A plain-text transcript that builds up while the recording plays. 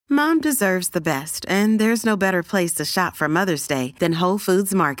Mom deserves the best, and there's no better place to shop for Mother's Day than Whole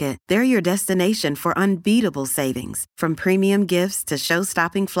Foods Market. They're your destination for unbeatable savings, from premium gifts to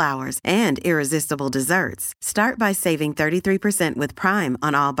show-stopping flowers and irresistible desserts. Start by saving 33% with Prime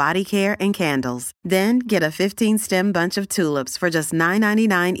on all body care and candles. Then get a 15-stem bunch of tulips for just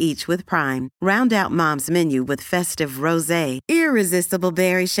 $9.99 each with Prime. Round out Mom's menu with festive rosé, irresistible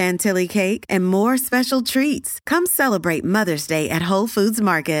berry chantilly cake, and more special treats. Come celebrate Mother's Day at Whole Foods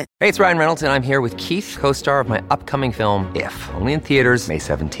Market. Hey, it's Ryan Reynolds, and I'm here with Keith, co-star of my upcoming film, If, only in theaters May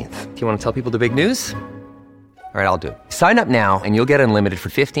 17th. Do you want to tell people the big news? All right, I'll do it. Sign up now and you'll get unlimited for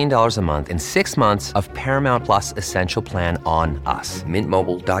 $15 a month and 6 months of Paramount Plus Essential Plan on us.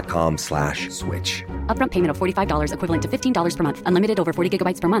 MintMobile.com/switch. Upfront payment of $45 equivalent to $15 per month. Unlimited over 40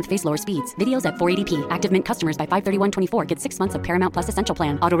 gigabytes per month. Face lower speeds. Videos at 480p. Active Mint customers by 531.24 get 6 months of Paramount Plus Essential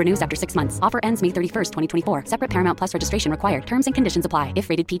Plan. Auto renews after 6 months. Offer ends May 31st, 2024. Separate Paramount Plus registration required. Terms and conditions apply if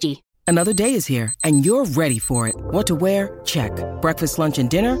rated PG. Another day is here, and you're ready for it. What to wear? Check. Breakfast, lunch, and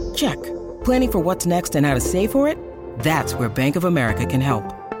dinner? Check. Planning for what's next and how to save for it? That's where Bank of America can help.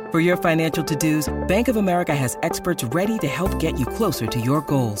 For your financial to-dos, Bank of America has experts ready to help get you closer to your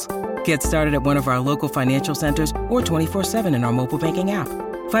goals. Get started at one of our local financial centers or 24/7 in our mobile banking app.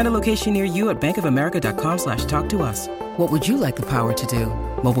 Find a location near you at bankofamerica.com/talktous. What would you like the power to do?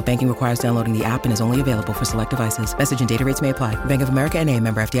 Mobile banking requires downloading the app and is only available for select devices. Message and data rates may apply. Bank of America N.A.,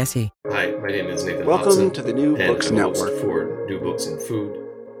 member FDIC. Hi, my name is Nathan Welcome Hodson, to the New Books and I'm a Network. host for New Books in Food,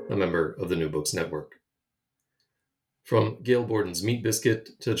 a member of the New Books Network. From Gail Borden's Meat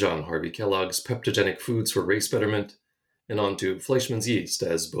Biscuit to John Harvey Kellogg's peptogenic foods for race betterment, and on to Fleischmann's yeast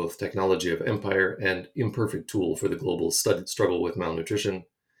as both technology of empire and imperfect tool for the global struggle with malnutrition,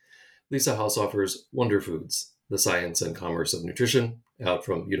 Lisa Haushofer's Wonder Foods, The Science and Commerce of Nutrition, out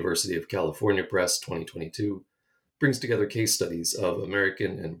from University of California Press 2022, brings together case studies of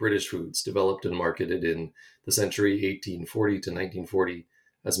American and British foods developed and marketed in the century 1840 to 1940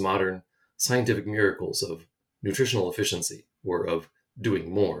 as modern scientific miracles of nutritional efficiency, or of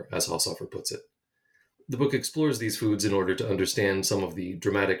doing more, as Haushofer puts it. The book explores these foods in order to understand some of the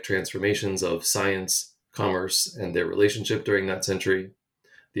dramatic transformations of science, commerce, and their relationship during that century,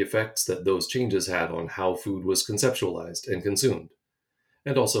 the effects that those changes had on how food was conceptualized and consumed,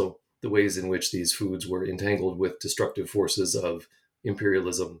 and also the ways in which these foods were entangled with destructive forces of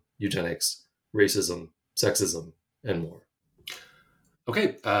imperialism, eugenics, racism, sexism, and more.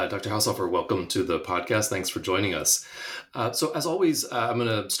 Okay, Dr. Haushofer, welcome to the podcast. Thanks for joining us. So as always, I'm going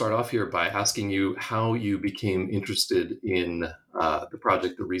to start off here by asking you how you became interested in the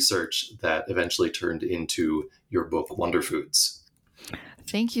project, the research that eventually turned into your book, Wonder Foods.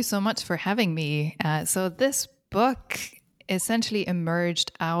 Thank you so much for having me. So this book essentially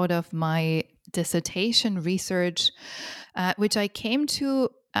emerged out of my dissertation research, which I came to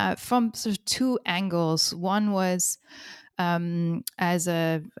from sort of two angles. One was I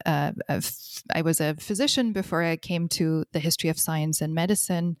was a physician before I came to the history of science and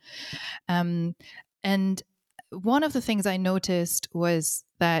medicine. And one of the things I noticed was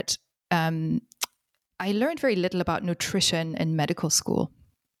that I learned very little about nutrition in medical school.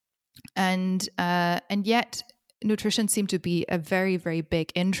 And yet nutrition seemed to be a very, very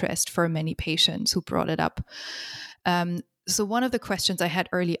big interest for many patients who brought it up. So one of the questions I had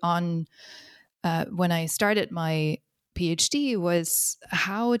early on when I started my PhD was,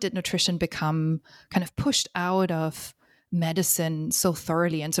 how did nutrition become kind of pushed out of medicine so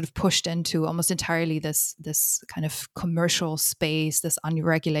thoroughly and sort of pushed into almost entirely this kind of commercial space, this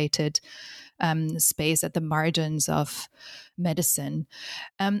unregulated space at the margins of medicine.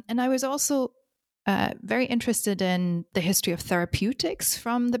 And I was also very interested in the history of therapeutics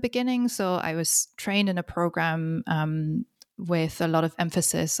from the beginning. So I was trained in a program with a lot of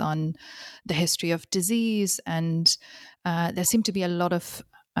emphasis on the history of disease. And there seemed to be a lot of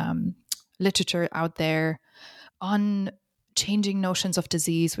literature out there on changing notions of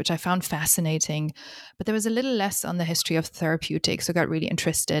disease, which I found fascinating. But there was a little less on the history of therapeutics. So I got really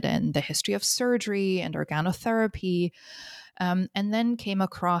interested in the history of surgery and organotherapy. And then came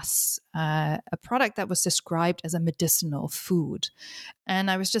across a product that was described as a medicinal food. And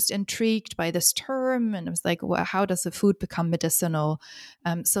I was just intrigued by this term. And I was like, well, how does a food become medicinal?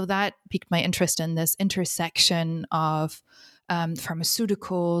 So that piqued my interest in this intersection of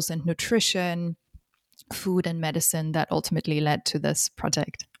pharmaceuticals and nutrition, food and medicine that ultimately led to this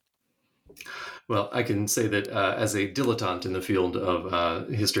project. Well, I can say that as a dilettante in the field of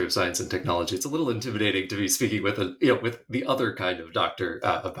history of science and technology, it's a little intimidating to be speaking with with the other kind of doctor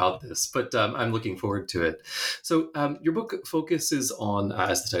about this, but I'm looking forward to it. So your book focuses on,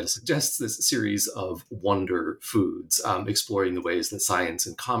 as the title suggests, this series of wonder foods, exploring the ways that science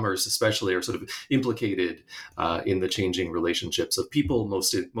and commerce, especially, are sort of implicated in the changing relationships of people,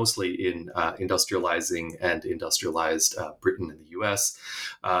 mostly in industrializing and industrialized Britain and the U.S.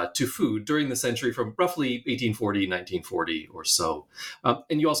 To food during the century from roughly 1840, 1940 or so.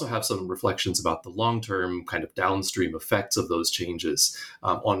 And you also have some reflections about the long-term kind of downstream effects of those changes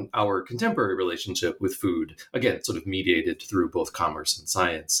on our contemporary relationship with food, again, sort of mediated through both commerce and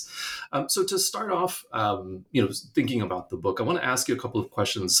science. So to start off, thinking about the book, I want to ask you a couple of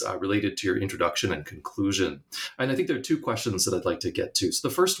questions related to your introduction and conclusion. And I think there are two questions that I'd like to get to. So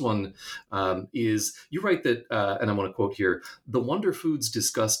the first one is, you write that, and I want to quote here, the wonder foods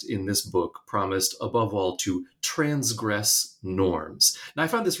discussed in this book promised, above all, to transgress norms. Now, I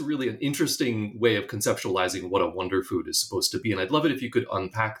found this really an interesting way of conceptualizing what a wonder food is supposed to be, and I'd love it if you could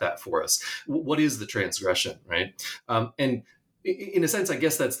unpack that for us. What is the transgression, right? And in a sense, I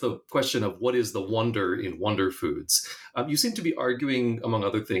guess that's the question of what is the wonder in wonder foods. You seem to be arguing, among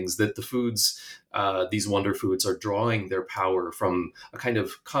other things, that the foods, these wonder foods, are drawing their power from a kind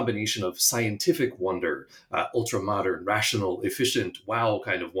of combination of scientific wonder, ultra-modern, rational, efficient, wow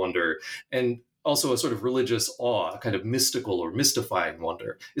kind of wonder, and also a sort of religious awe, a kind of mystical or mystifying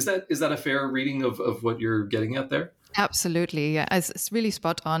wonder. Is that a fair reading of what you're getting at there? Absolutely. Yeah. It's really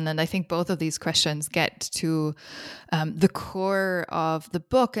spot on. And I think both of these questions get to the core of the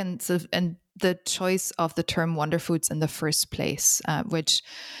book and the choice of the term wonder foods in the first place, which,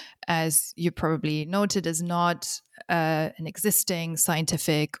 as you probably noted, is not an existing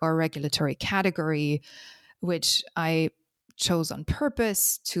scientific or regulatory category, which I chose on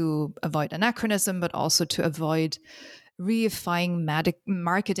purpose to avoid anachronism, but also to avoid reifying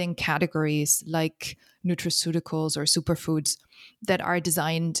marketing categories like nutraceuticals or superfoods that are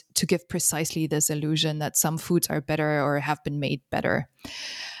designed to give precisely this illusion that some foods are better or have been made better.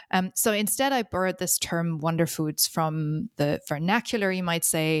 So instead, I borrowed this term wonder foods from the vernacular, you might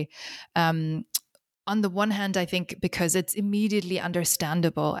say. On the one hand, I think because it's immediately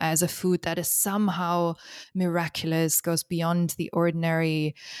understandable as a food that is somehow miraculous, goes beyond the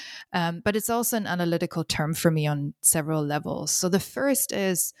ordinary. But it's also an analytical term for me on several levels. So the first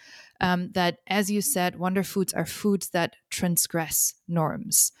is that, as you said, wonder foods are foods that transgress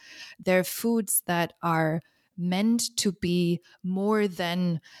norms. They're foods that are meant to be more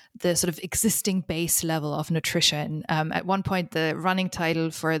than the sort of existing base level of nutrition. At one point, the running title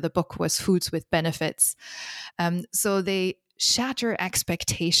for the book was Foods with Benefits. So they shatter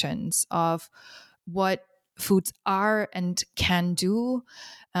expectations of what foods are and can do,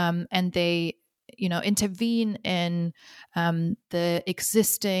 and they intervene in the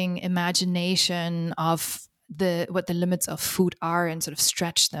existing imagination of what the limits of food are and sort of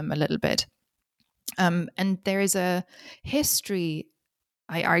stretch them a little bit. And there is a history,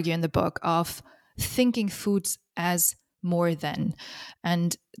 I argue in the book, of thinking foods as more than,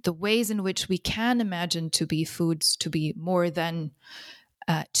 and the ways in which we can imagine to be foods to be more than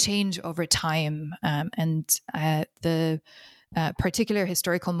change over time. And the particular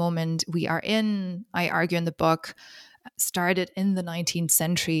historical moment we are in, I argue in the book, started in the 19th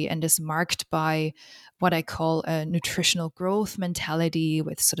century and is marked by what I call a nutritional growth mentality,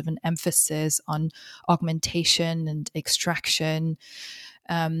 with sort of an emphasis on augmentation and extraction.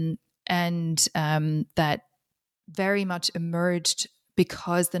 And that very much emerged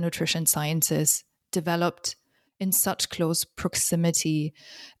because the nutrition sciences developed in such close proximity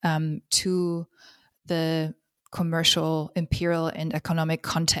to the commercial, imperial, and economic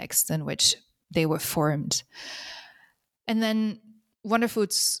context in which they were formed. And then wonder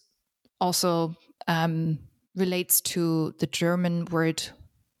foods also relates to the German word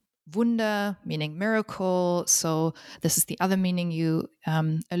Wunder, meaning miracle. So this is the other meaning you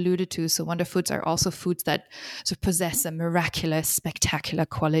alluded to. So wonder foods are also foods that sort of possess a miraculous, spectacular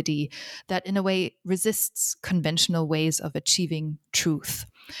quality that in a way resists conventional ways of achieving truth.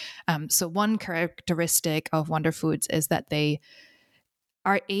 So one characteristic of wonder foods is that they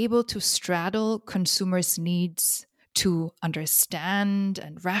are able to straddle consumers' needs to understand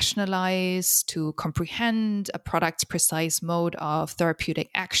and rationalize, to comprehend a product's precise mode of therapeutic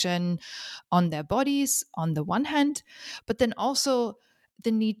action on their bodies, on the one hand, but then also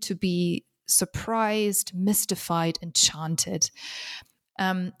the need to be surprised, mystified, enchanted.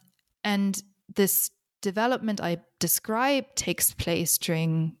 And this development I describe takes place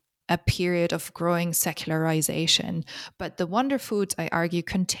during a period of growing secularization. But the wonder foods, I argue,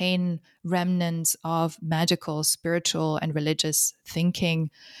 contain remnants of magical, spiritual, and religious thinking.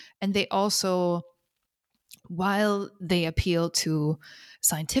 And they also, while they appeal to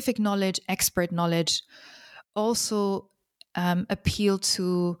scientific knowledge, expert knowledge, also appeal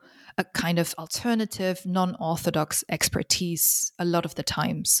to a kind of alternative, non-orthodox expertise a lot of the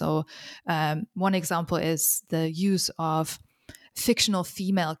time. So one example is the use of fictional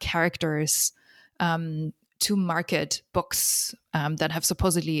female characters to market books that have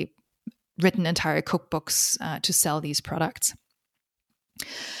supposedly written entire cookbooks to sell these products.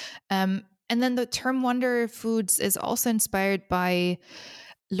 And then the term wonder foods is also inspired by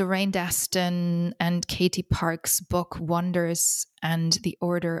Lorraine Daston and Katie Park's book Wonders and the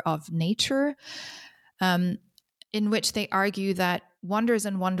Order of Nature, in which they argue that wonders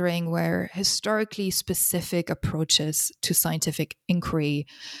and wondering were historically specific approaches to scientific inquiry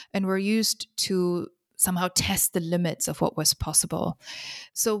and were used to somehow test the limits of what was possible.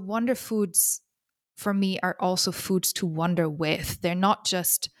 So wonder foods, for me, are also foods to wonder with. They're not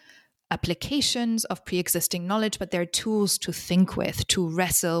just applications of pre-existing knowledge, but they're tools to think with, to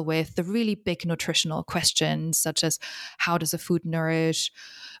wrestle with the really big nutritional questions, such as how does a food nourish?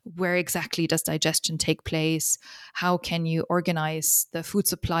 Where exactly does digestion take place? How can you organize the food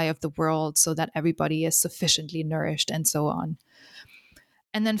supply of the world so that everybody is sufficiently nourished, and so on.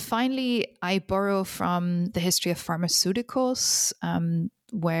 And then finally, I borrow from the history of pharmaceuticals,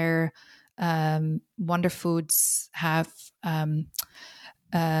 where wonder foods have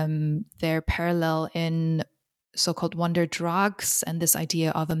their parallel in so-called wonder drugs and this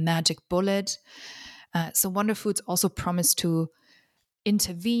idea of a magic bullet. So wonder foods also promise to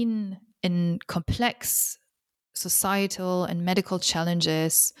intervene in complex societal and medical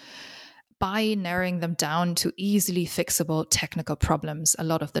challenges by narrowing them down to easily fixable technical problems a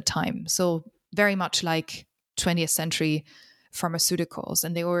lot of the time. So very much like 20th century pharmaceuticals,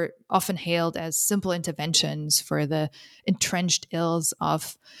 and they were often hailed as simple interventions for the entrenched ills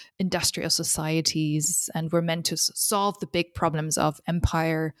of industrial societies and were meant to solve the big problems of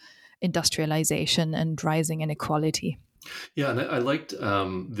empire, industrialization, and rising inequality. Yeah, and I liked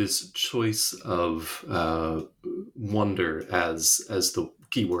this choice of wonder as the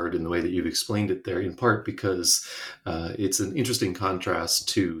key word in the way that you've explained it there, in part because it's an interesting contrast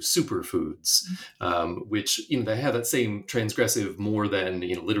to superfoods, which they have that same transgressive, more than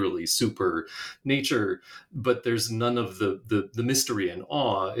literally super nature, but there's none of the mystery and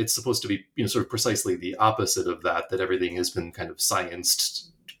awe. It's supposed to be sort of precisely the opposite of that everything has been kind of scienced.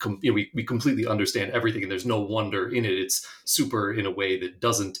 We completely understand everything and there's no wonder in it. It's super in a way that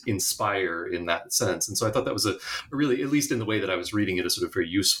doesn't inspire in that sense. And so I thought that was a really, at least in the way that I was reading it, a sort of very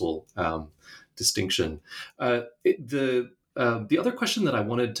useful distinction. The other question that I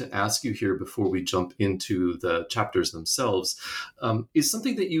wanted to ask you here before we jump into the chapters themselves is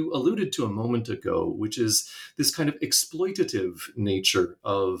something that you alluded to a moment ago, which is this kind of exploitative nature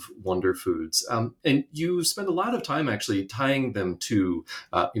of wonder foods. And you spend a lot of time actually tying them to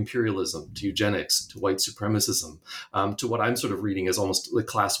imperialism, to eugenics, to white supremacism, to what I'm sort of reading as almost like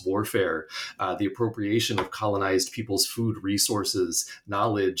class warfare, the appropriation of colonized people's food resources,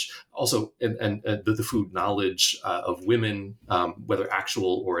 knowledge, also, and the food knowledge of women, whether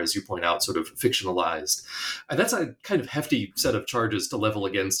actual or, as you point out, sort of fictionalized. And that's a kind of hefty set of charges to level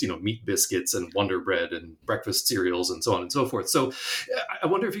against, Meat Biscuits and Wonder Bread and breakfast cereals and so on and so forth. So I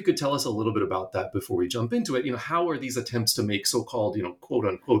wonder if you could tell us a little bit about that before we jump into it. How are these attempts to make so-called, quote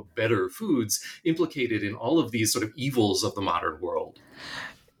unquote, better foods implicated in all of these sort of evils of the modern world?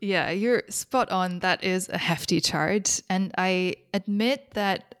 Yeah, you're spot on. That is a hefty charge. And I admit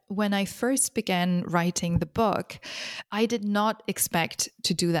that when I first began writing the book, I did not expect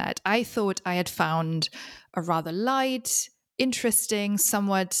to do that. I thought I had found a rather light, interesting,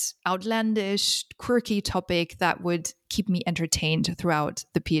 somewhat outlandish, quirky topic that would keep me entertained throughout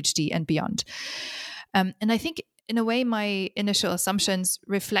the PhD and beyond. And I think in a way, my initial assumptions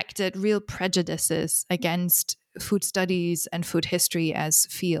reflected real prejudices against food studies and food history as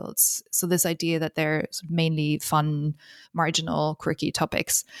fields. So this idea that they're mainly fun, marginal, quirky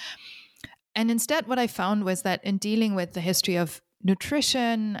topics. And instead, what I found was that in dealing with the history of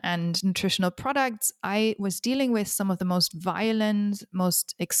nutrition and nutritional products, I was dealing with some of the most violent,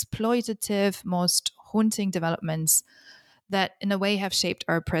 most exploitative, most haunting developments that in a way have shaped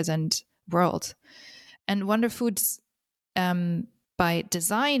our present world. And wonder foods, by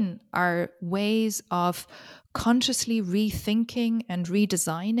design, are ways of consciously rethinking and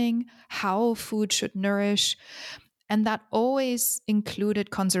redesigning how food should nourish. And that always included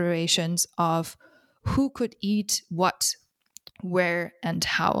considerations of who could eat what, where, and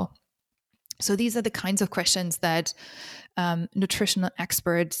how. So these are the kinds of questions that nutritional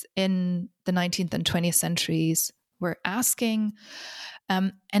experts in the 19th and 20th centuries were asking.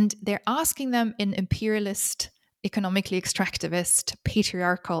 And they're asking them in imperialist, economically extractivist,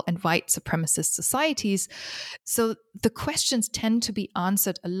 patriarchal, and white supremacist societies. So the questions tend to be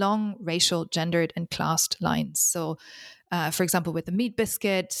answered along racial, gendered, and classed lines. So, for example, with the meat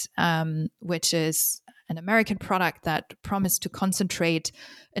biscuit, which is an American product that promised to concentrate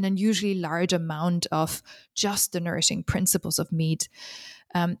an unusually large amount of just the nourishing principles of meat,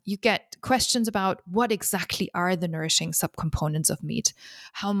 you get questions about what exactly are the nourishing subcomponents of meat,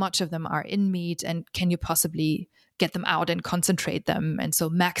 how much of them are in meat, and can you possibly get them out and concentrate them, and so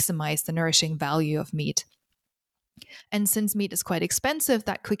maximize the nourishing value of meat. And since meat is quite expensive,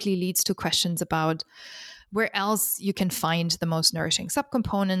 that quickly leads to questions about where else you can find the most nourishing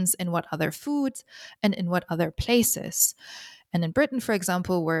subcomponents, in what other foods, and in what other places. And in Britain, for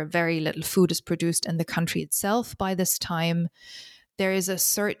example, where very little food is produced in the country itself by this time, there is a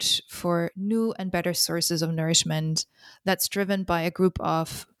search for new and better sources of nourishment that's driven by a group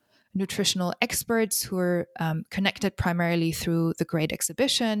of nutritional experts who are connected primarily through the Great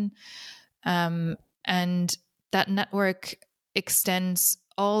Exhibition. And that network extends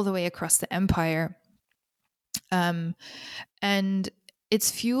all the way across the empire. And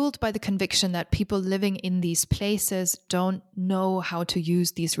it's fueled by the conviction that people living in these places don't know how to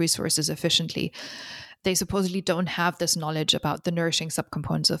use these resources efficiently. They supposedly don't have this knowledge about the nourishing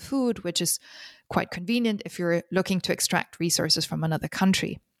subcomponents of food, which is quite convenient if you're looking to extract resources from another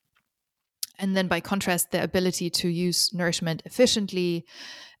country. And then by contrast, the ability to use nourishment efficiently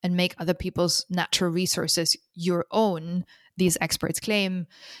and make other people's natural resources your own, these experts claim,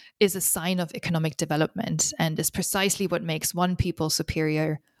 is a sign of economic development and is precisely what makes one people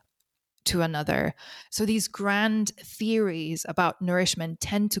superior to another. So these grand theories about nourishment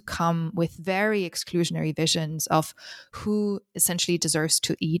tend to come with very exclusionary visions of who essentially deserves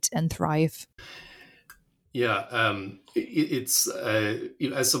to eat and thrive. Yeah, it's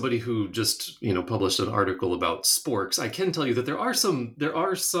as somebody who just published an article about sporks, I can tell you that there are some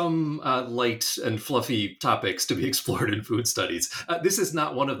light and fluffy topics to be explored in food studies. This is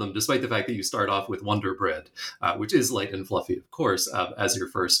not one of them, despite the fact that you start off with Wonder Bread, which is light and fluffy, of course, as your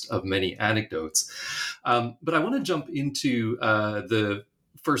first of many anecdotes. But I want to jump into the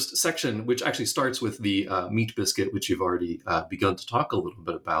first section, which actually starts with the meat biscuit, which you've already begun to talk a little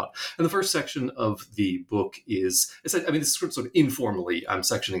bit about. And the first section of the book is, this is sort of informally, I'm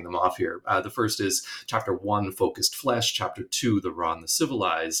sectioning them off here. The first is chapter 1, Focused Flesh, chapter 2, The Raw and the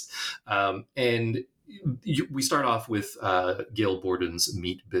Civilized. And we start off with Gail Borden's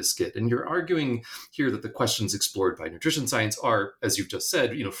meat biscuit, and you're arguing here that the questions explored by nutrition science are, as you've just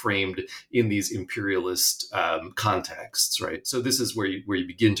said, framed in these imperialist contexts, right? So this is where you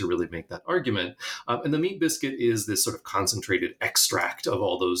begin to really make that argument. And the meat biscuit is this sort of concentrated extract of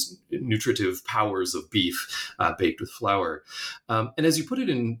all those nutritive powers of beef baked with flour. And as you put it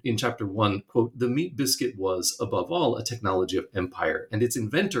in chapter 1, quote, "The meat biscuit was, above all, a technology of empire, and its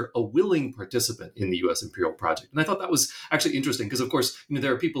inventor a willing participant in the U.S. imperial project." And I thought that was actually interesting because, of course,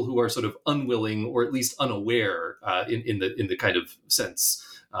 there are people who are sort of unwilling or at least unaware in the kind of sense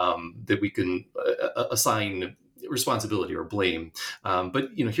that we can assign responsibility or blame. But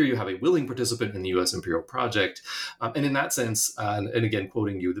here you have a willing participant in the U.S. imperial project. And in that sense, and again,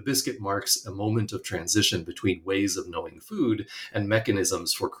 quoting you, the biscuit marks a moment of transition between ways of knowing food and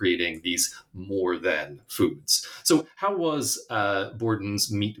mechanisms for creating these more than foods. So how was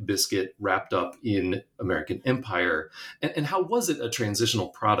Borden's meat biscuit wrapped up in American empire? And how was it a transitional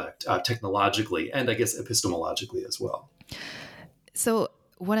product technologically and I guess epistemologically as well? So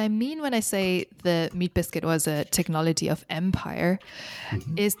what I mean when I say the meat biscuit was a technology of empire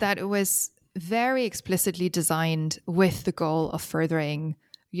is that it was very explicitly designed with the goal of furthering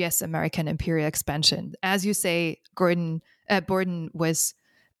US American imperial expansion. As you say, Borden was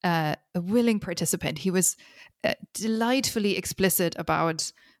a willing participant. He was delightfully explicit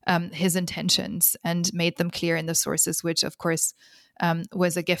about his intentions and made them clear in the sources, which of course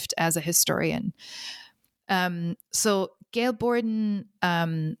was a gift as a historian. So Gail Borden,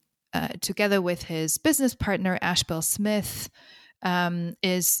 together with his business partner, Ashbel Smith,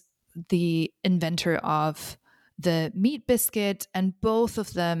 is the inventor of the meat biscuit, and both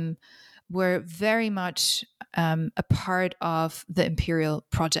of them were very much a part of the imperial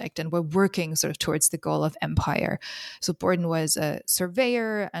project and were working sort of towards the goal of empire. So Borden was a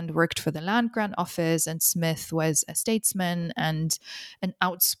surveyor and worked for the land grant office, and Smith was a statesman and an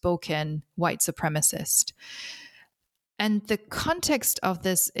outspoken white supremacist. And the context of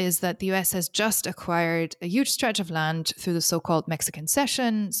this is that the US has just acquired a huge stretch of land through the so-called Mexican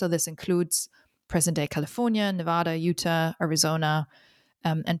Cession. So this includes present-day California, Nevada, Utah, Arizona,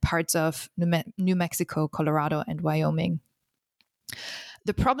 and parts of New Mexico, Colorado, and Wyoming.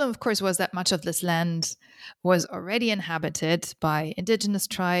 The problem, of course, was that much of this land was already inhabited by indigenous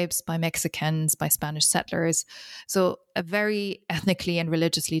tribes, by Mexicans, by Spanish settlers. So a very ethnically and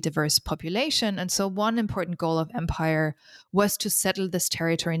religiously diverse population. And so one important goal of empire was to settle this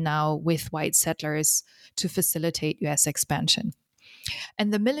territory now with white settlers to facilitate US expansion.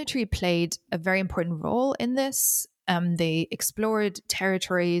 And the military played a very important role in this. They explored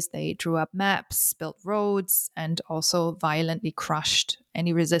territories, they drew up maps, built roads, and also violently crushed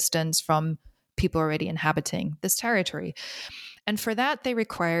any resistance from people already inhabiting this territory. And for that, they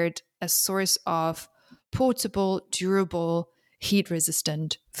required a source of potable, durable,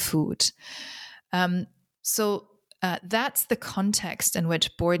 heat-resistant food. So that's the context in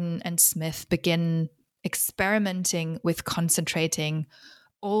which Borden and Smith begin experimenting with concentrating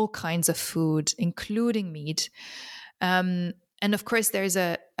all kinds of food, including meat. And of course, there's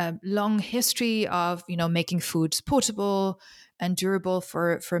a long history of, making foods portable and durable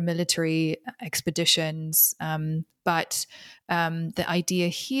for military expeditions. But the idea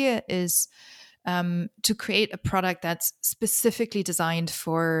here is to create a product that's specifically designed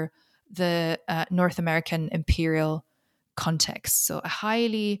for the North American imperial context. So a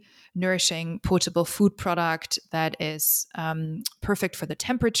highly nourishing, portable food product that is perfect for the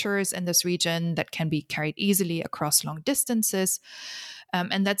temperatures in this region, that can be carried easily across long distances.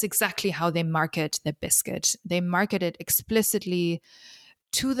 And that's exactly how they market their biscuit. They market it explicitly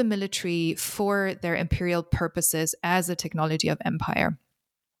to the military for their imperial purposes as a technology of empire.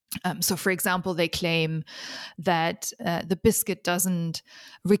 So, for example, they claim that the biscuit doesn't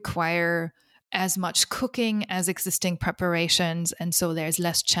require as much cooking as existing preparations, and so there's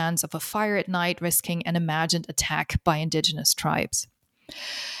less chance of a fire at night, risking an imagined attack by indigenous tribes.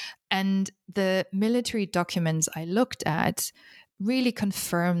 And the military documents I looked at really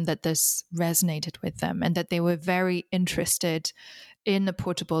confirmed that this resonated with them and that they were very interested in a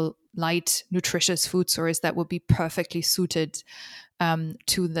portable, light, nutritious food source that would be perfectly suited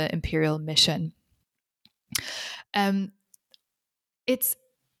to the imperial mission. It's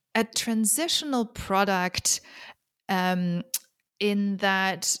a transitional product in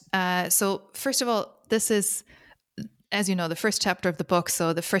that, so first of all, this is, as you know, the first chapter of the book.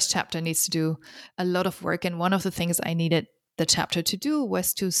 So the first chapter needs to do a lot of work. And one of the things I needed the chapter to do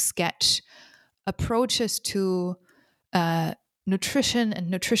was to sketch approaches to nutrition and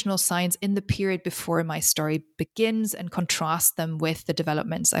nutritional science in the period before my story begins and contrast them with the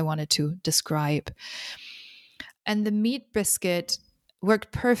developments I wanted to describe. And the meat biscuit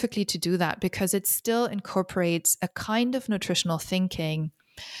worked perfectly to do that because it still incorporates a kind of nutritional thinking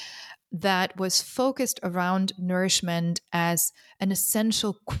that was focused around nourishment as an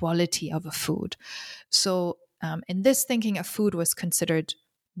essential quality of a food. So in this thinking, a food was considered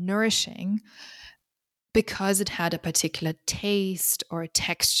nourishing because it had a particular taste or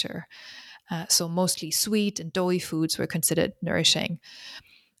texture. So mostly sweet and doughy foods were considered nourishing.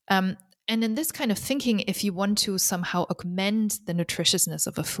 And in this kind of thinking, if you want to somehow augment the nutritiousness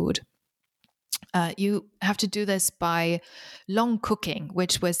of a food, you have to do this by long cooking,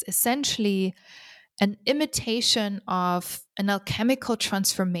 which was essentially an imitation of an alchemical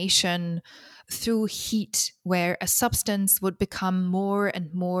transformation through heat, where a substance would become more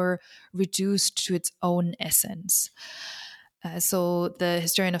and more reduced to its own essence. So the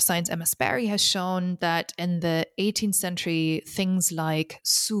historian of science Emma Sperry has shown that in the 18th century, things like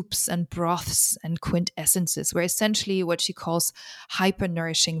soups and broths and quintessences were essentially what she calls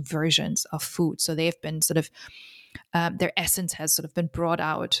hyper-nourishing versions of food. So they've been sort of, their essence has sort of been brought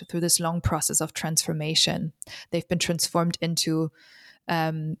out through this long process of transformation. They've been transformed into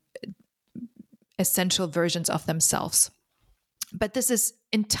essential versions of themselves. But this is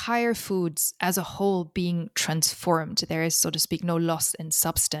entire foods as a whole being transformed. There is, so to speak, no loss in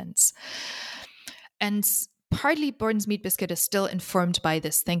substance. And partly Borden's meat biscuit is still informed by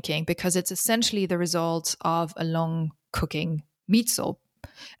this thinking because it's essentially the result of a long cooking meat soup.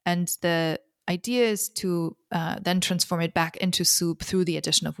 And the idea is to then transform it back into soup through the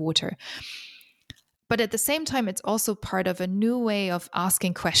addition of water. But at the same time, it's also part of a new way of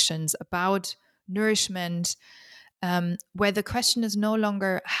asking questions about nourishment, where the question is no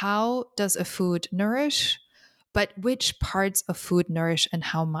longer how does a food nourish, but which parts of food nourish and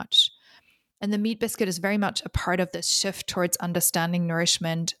how much. And the meat biscuit is very much a part of this shift towards understanding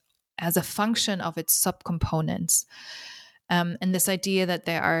nourishment as a function of its subcomponents. And this idea that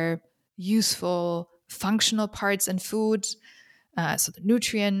there are useful functional parts in food, so the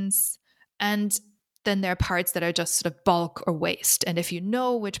nutrients, and then there are parts that are just sort of bulk or waste. And if you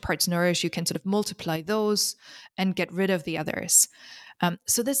know which parts nourish, you can sort of multiply those and get rid of the others.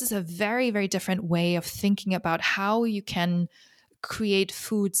 So this is a very, very different way of thinking about how you can create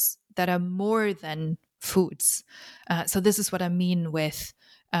foods that are more than foods. So this is what I mean with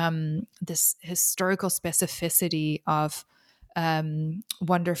this historical specificity of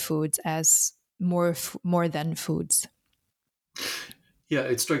wonder foods as more than foods. Yeah,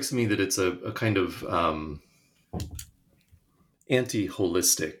 it strikes me that it's a kind of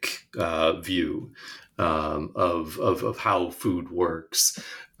anti-holistic view of how food works.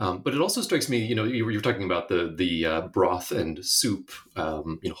 But it also strikes me, you were talking about the broth and soup,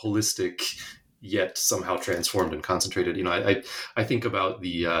 holistic yet somehow transformed and concentrated. I think about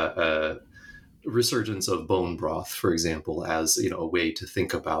the resurgence of bone broth, for example, as a way to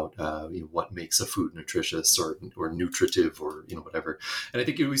think about what makes a food nutritious or nutritive or whatever. And I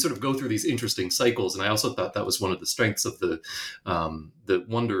think we sort of go through these interesting cycles. And I also thought that was one of the strengths of the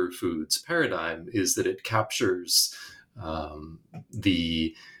wonder foods paradigm, is that it captures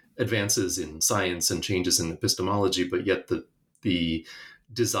the advances in science and changes in epistemology, but yet the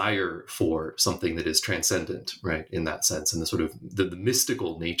desire for something that is transcendent, right, in that sense, and the sort of the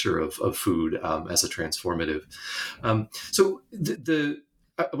mystical nature of food as a transformative. So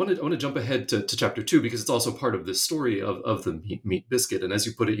I want to jump ahead to chapter 2, because it's also part of the story of the meat biscuit. And as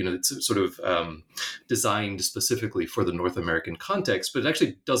you put it, it's sort of designed specifically for the North American context, but it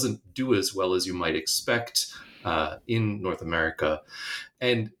actually doesn't do as well as you might expect in North America,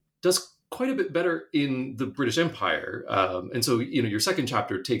 and does quite a bit better in the British Empire. And so, your second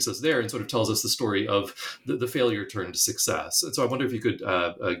chapter takes us there and sort of tells us the story of the failure turned to success. And so I wonder if you could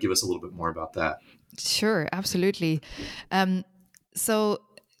give us a little bit more about that. Sure, absolutely. So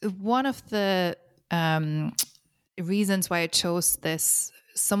one of the reasons why I chose this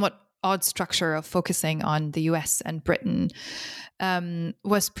somewhat odd structure of focusing on the US and Britain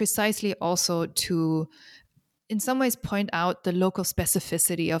was precisely also to, in some ways, point out the local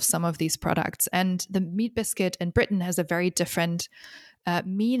specificity of some of these products. And the meat biscuit in Britain has a very different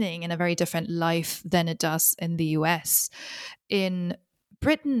meaning and a very different life than it does in the US. In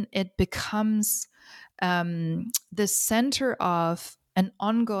Britain, it becomes the center of an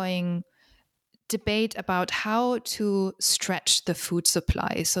ongoing debate about how to stretch the food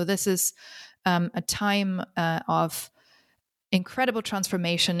supply. So this is a time of incredible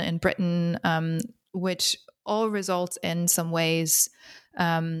transformation in Britain, which all results in some ways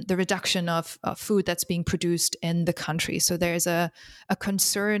the reduction of food that's being produced in the country. So there's a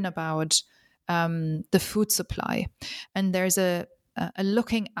concern about the food supply, and there's a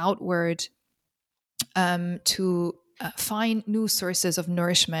looking outward to find new sources of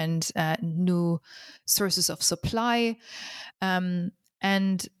nourishment, new sources of supply,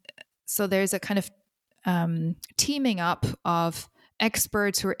 and so there's a kind of teaming up of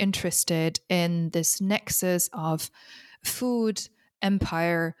experts who are interested in this nexus of food,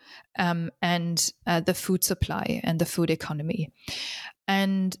 empire, and the food supply and the food economy.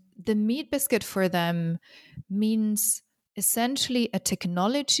 And the meat biscuit for them means essentially a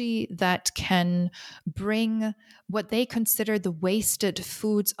technology that can bring what they consider the wasted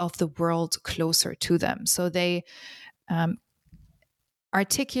foods of the world closer to them. So they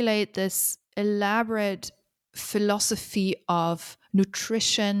articulate this elaborate philosophy of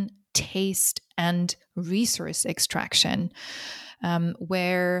nutrition, taste, and resource extraction,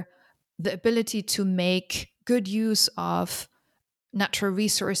 where the ability to make good use of natural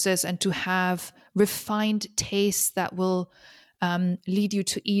resources and to have refined tastes that will lead you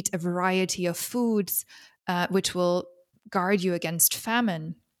to eat a variety of foods, which will guard you against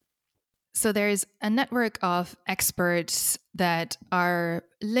famine. So there's a network of experts that are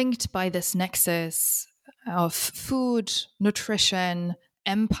linked by this nexus of food, nutrition,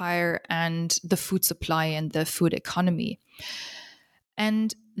 empire, and the food supply and the food economy.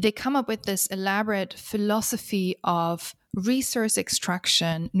 And they come up with this elaborate philosophy of resource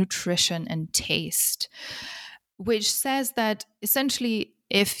extraction, nutrition, and taste, which says that essentially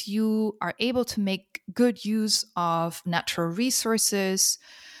if you are able to make good use of natural resources,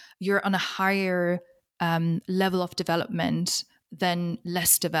 you're on a higher level of development than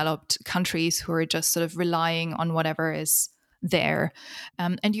less developed countries who are just sort of relying on whatever is there.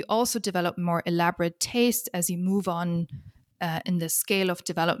 And you also develop more elaborate taste as you move on in the scale of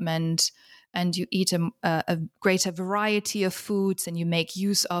development, and you eat a greater variety of foods, and you make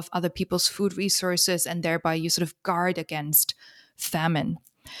use of other people's food resources, and thereby you sort of guard against famine.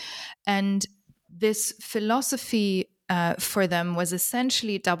 And this philosophy for them was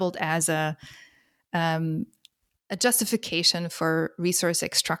essentially doubled as a a justification for resource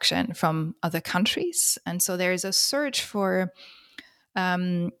extraction from other countries. And so there is a search for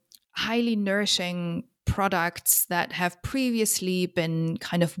highly nourishing products that have previously been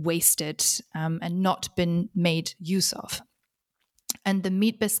kind of wasted and not been made use of. And the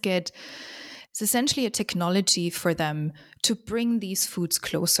meat biscuit is essentially a technology for them to bring these foods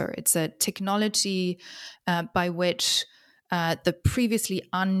closer. It's a technology by which the previously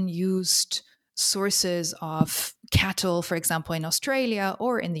unused sources of cattle, for example, in Australia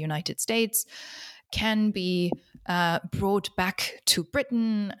or in the United States, can be brought back to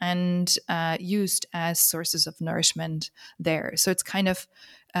Britain and used as sources of nourishment there. So it's kind of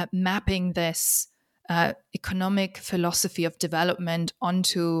mapping this economic philosophy of development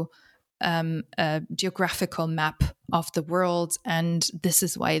onto a geographical map of the world. And this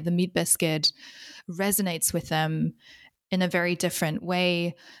is why the meat biscuit resonates with them in a very different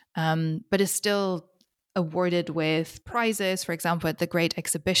way, but is still awarded with prizes, for example, at the Great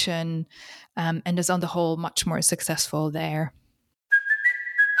Exhibition, and is on the whole much more successful there.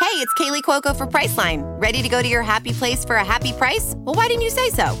 Hey, it's Kaylee Cuoco for Priceline. Ready to go to your happy place for a happy price? Well, why didn't you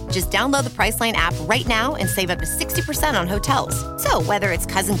say so? Just download the Priceline app right now and save up to 60% on hotels. So whether it's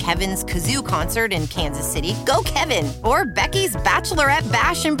Cousin Kevin's Kazoo Concert in Kansas City, go Kevin, or Becky's Bachelorette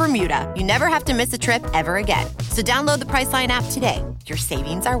Bash in Bermuda, you never have to miss a trip ever again. So download the Priceline app today. Your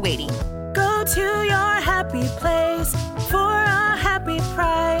savings are waiting. Go to your happy place for a happy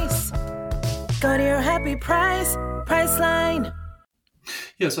price. Go to your happy price, Priceline.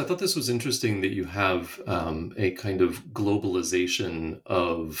 Yeah, so I thought this was interesting that you have a kind of globalization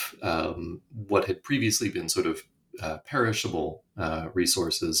of what had previously been sort of perishable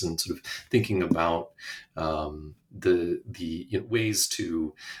resources, and sort of thinking about the ways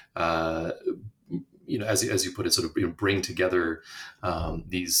to as you put it, sort of bring together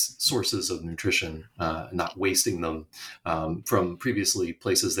these sources of nutrition, not wasting them from previously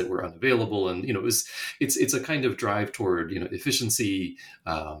places that were unavailable. And it's a kind of drive toward efficiency,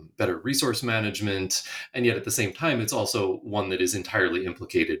 better resource management, and yet at the same time, it's also one that is entirely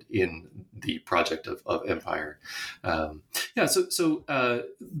implicated in the project of empire.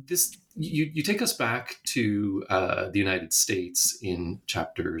 This. You take us back to the United States in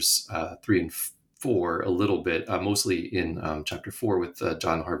chapters 3 and 4 a little bit, mostly in chapter 4 with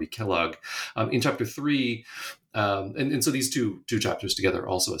John Harvey Kellogg. In chapter 3, and so these two chapters together are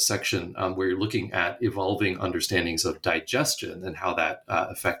also a section where you're looking at evolving understandings of digestion and how that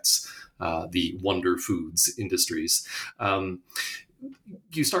affects the wonder foods industries.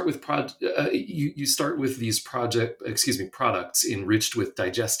 You start with these products enriched with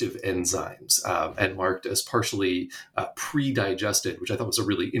digestive enzymes and marked as partially pre-digested, which I thought was a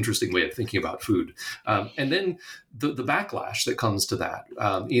really interesting way of thinking about food. And then the backlash that comes to that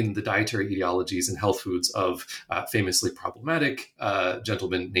in the dietary ideologies and health foods of famously problematic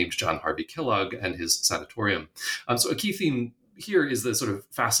gentleman named John Harvey Kellogg and his sanatorium. So a key theme here is the sort of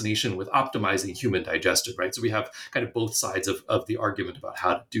fascination with optimizing human digestion, right? So we have kind of both sides of the argument about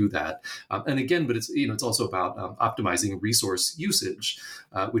how to do that. And again, but it's also about optimizing resource usage,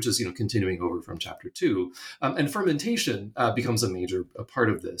 which is, continuing over from chapter 2. And fermentation becomes a major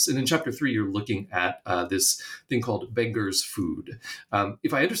part of this. And in chapter 3, you're looking at this thing called Benger's food.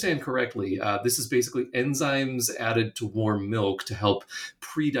 If I understand correctly, this is basically enzymes added to warm milk to help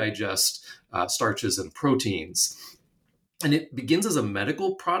pre-digest starches and proteins. And it begins as a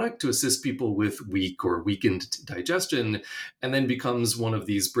medical product to assist people with weak or weakened digestion, and then becomes one of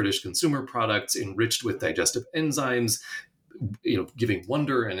these British consumer products enriched with digestive enzymes, giving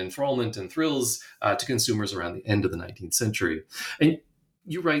wonder and enthrallment and thrills to consumers around the end of the 19th century. And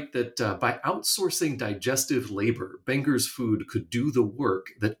you write that by outsourcing digestive labor, Benger's food could do the work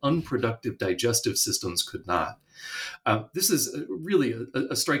that unproductive digestive systems could not. This is really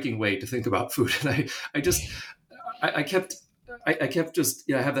a striking way to think about food. And I kept just,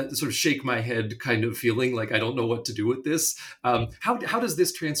 I have that sort of shake my head kind of feeling like I don't know what to do with this. How does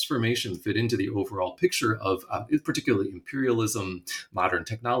this transformation fit into the overall picture of particularly imperialism, modern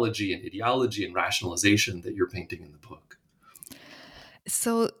technology and ideology and rationalization that you're painting in the book?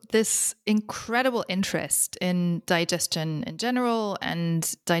 So this incredible interest in digestion in general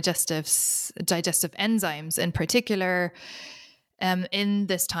and digestive enzymes in particular in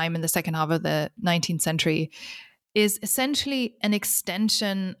this time in the second half of the 19th century is essentially an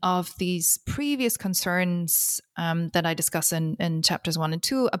extension of these previous concerns that I discuss in chapters 1 and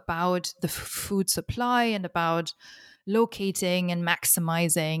 2 about the food supply and about locating and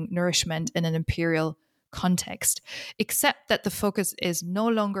maximizing nourishment in an imperial context, except that the focus is no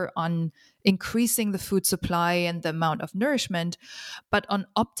longer on increasing the food supply and the amount of nourishment, but on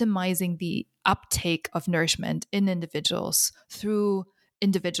optimizing the uptake of nourishment in individuals through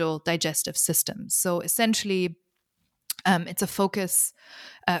individual digestive systems. So essentially, it's a focus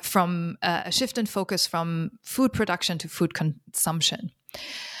from a shift in focus from food production to food consumption.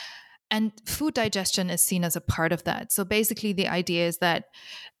 And food digestion is seen as a part of that. So basically, the idea is that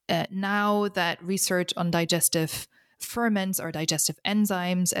now that research on digestive ferments or digestive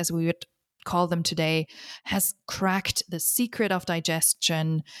enzymes, as we would call them today, has cracked the secret of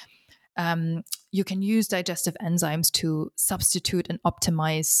digestion, you can use digestive enzymes to substitute and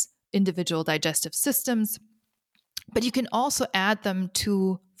optimize individual digestive systems, but you can also add them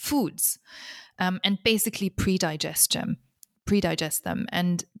to foods and basically pre-digest them.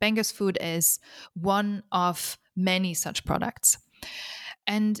 And Benger's Food is one of many such products.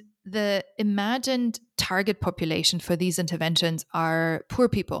 And the imagined target population for these interventions are poor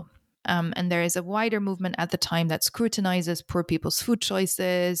people. And there is a wider movement at the time that scrutinizes poor people's food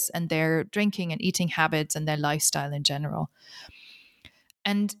choices and their drinking and eating habits and their lifestyle in general.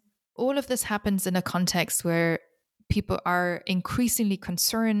 And all of this happens in a context where people are increasingly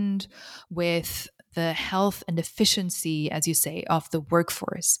concerned with the health and efficiency, as you say, of the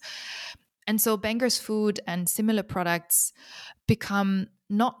workforce. And so Benger's Food and similar products become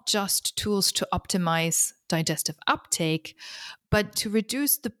not just tools to optimize digestive uptake, but to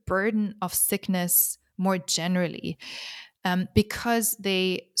reduce the burden of sickness more generally, because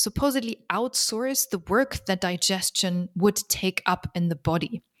they supposedly outsource the work that digestion would take up in the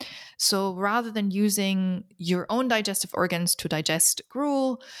body. So rather than using your own digestive organs to digest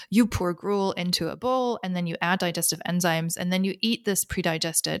gruel, you pour gruel into a bowl and then you add digestive enzymes and then you eat this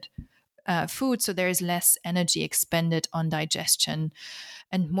pre-digested food. So there is less energy expended on digestion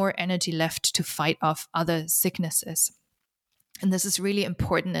and more energy left to fight off other sicknesses. And this is really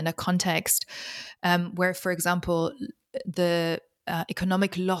important in a context where, for example, the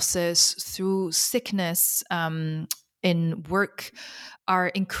economic losses through sickness in work are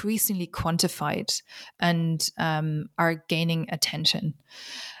increasingly quantified and are gaining attention.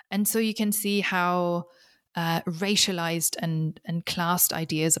 And so you can see how racialized and classed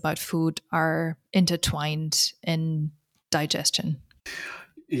ideas about food are intertwined in digestion.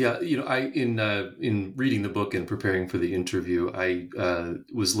 Yeah, in reading the book and preparing for the interview, I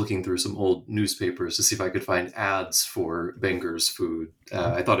was looking through some old newspapers to see if I could find ads for Benger's Food.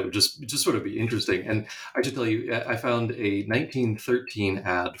 I thought it would just sort of be interesting. And I should tell you, I found a 1913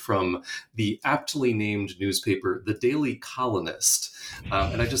 ad from the aptly named newspaper, The Daily Colonist.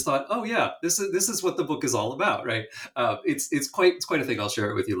 And I just thought, oh yeah, this is what the book is all about, right? It's quite a thing. I'll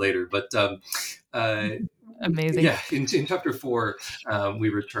share it with you later. But amazing. Yeah, in chapter 4, we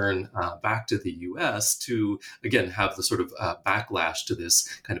return back to the U.S. to, again, have the sort of backlash to this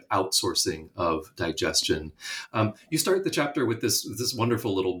kind of outsourcing of digestion. You start the chapter with this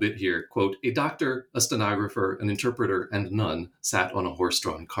wonderful little bit here, quote, "A doctor, a stenographer, an interpreter, and none sat on a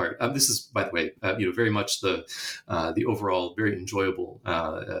horse-drawn cart." This is, by the way, very much the overall very enjoyable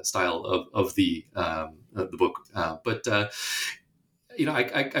style of the book.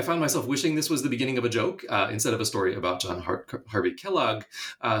 I found myself wishing this was the beginning of a joke instead of a story about John Harvey Kellogg,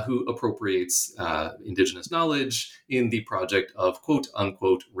 who appropriates indigenous knowledge in the project of quote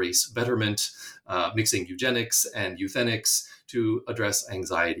unquote race betterment, mixing eugenics and euthenics to address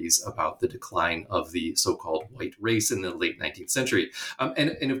anxieties about the decline of the so-called white race in the late 19th century.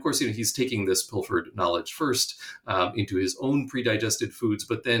 And of course, he's taking this pilfered knowledge first into his own pre-digested foods,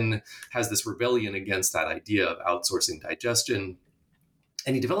 but then has this rebellion against that idea of outsourcing digestion.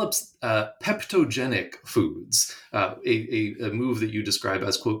 And he develops peptogenic foods, a move that you describe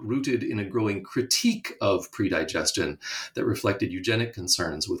as, quote, rooted in a growing critique of predigestion that reflected eugenic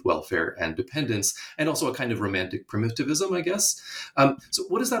concerns with welfare and dependence, and also a kind of romantic primitivism, I guess. So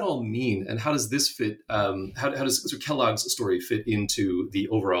what does that all mean? And how does this fit, how does Kellogg's story fit into the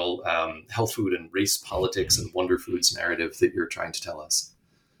overall health food and race politics and wonder foods narrative that you're trying to tell us?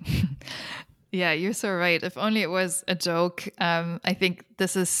 Yeah, you're so right. If only it was a joke. I think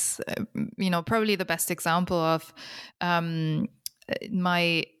this is, probably the best example of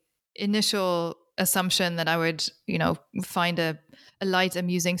my initial assumption that I would, find a light,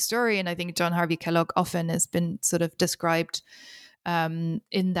 amusing story. And I think John Harvey Kellogg often has been sort of described in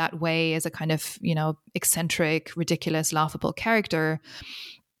that way as a kind of, eccentric, ridiculous, laughable character.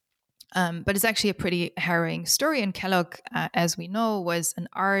 But it's actually a pretty harrowing story. And Kellogg, as we know, was an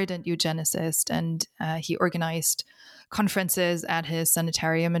ardent eugenicist, and he organized conferences at his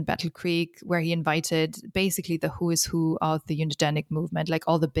sanitarium in Battle Creek, where he invited basically the who is who of the eugenic movement, like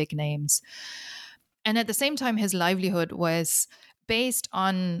all the big names. And at the same time, his livelihood was based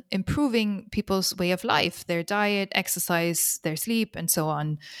on improving people's way of life, their diet, exercise, their sleep, and so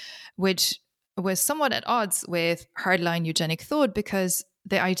on, which was somewhat at odds with hardline eugenic thought, because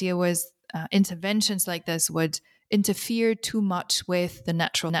the idea was interventions like this would interfere too much with the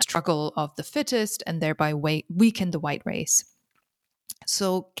natural struggle of the fittest and thereby weaken the white race.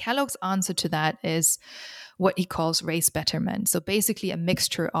 So Kellogg's answer to that is what he calls race betterment. So basically a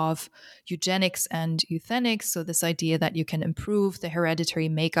mixture of eugenics and euthenics. So this idea that you can improve the hereditary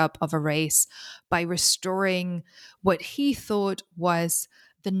makeup of a race by restoring what he thought was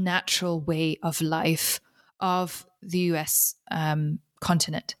the natural way of life of the US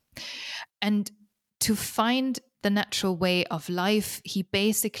continent. And to find the natural way of life, he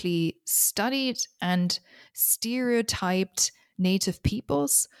basically studied and stereotyped native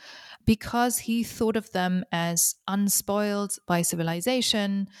peoples because he thought of them as unspoiled by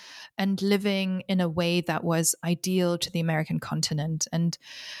civilization and living in a way that was ideal to the American continent. And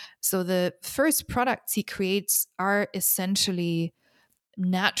so the first products he creates are essentially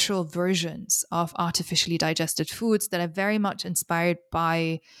natural versions of artificially digested foods that are very much inspired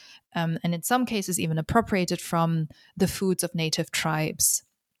by, and in some cases even appropriated from, the foods of native tribes.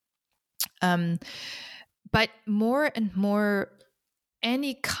 But more and more,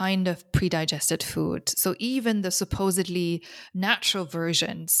 any kind of pre-digested food, so even the supposedly natural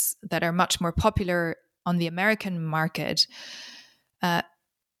versions that are much more popular on the American market,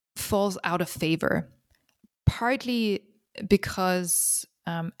 falls out of favor, partly because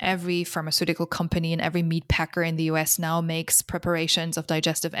every pharmaceutical company and every meat packer in the US now makes preparations of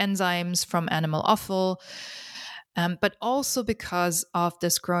digestive enzymes from animal offal, but also because of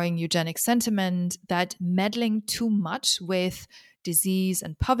this growing eugenic sentiment that meddling too much with disease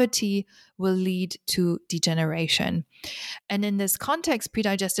and poverty will lead to degeneration. And in this context,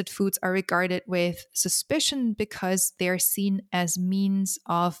 pre-digested foods are regarded with suspicion because they're seen as means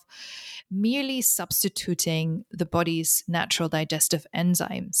of merely substituting the body's natural digestive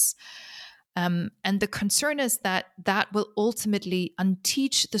enzymes. And the concern is that that will ultimately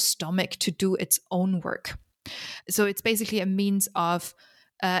unteach the stomach to do its own work. So it's basically a means of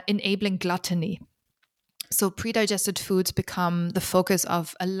enabling gluttony. So pre-digested foods become the focus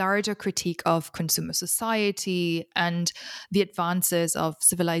of a larger critique of consumer society and the advances of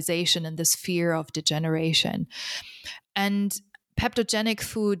civilization and this fear of degeneration. And peptogenic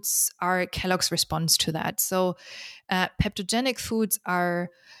foods are Kellogg's response to that. So peptogenic foods are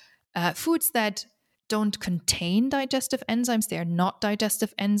foods that don't contain digestive enzymes. They are not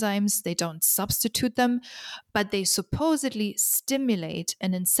digestive enzymes. They don't substitute them, but they supposedly stimulate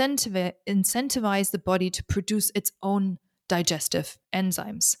and incentivize the body to produce its own digestive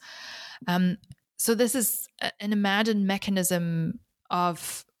enzymes. So this is an imagined mechanism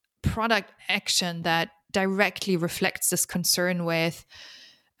of product action that directly reflects this concern with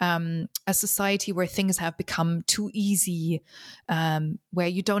a society where things have become too easy, where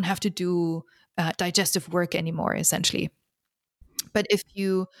you don't have to do digestive work anymore, essentially. But if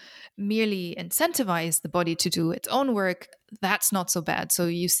you merely incentivize the body to do its own work, that's not so bad. So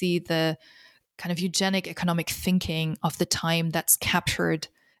you see the kind of eugenic economic thinking of the time that's captured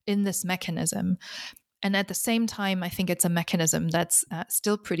in this mechanism. And at the same time, I think it's a mechanism that's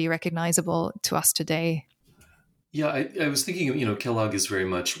still pretty recognizable to us today. Yeah, I was thinking, Kellogg is very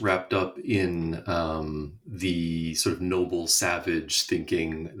much wrapped up in the sort of noble savage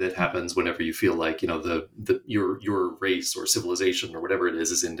thinking that happens whenever you feel like, your race or civilization or whatever it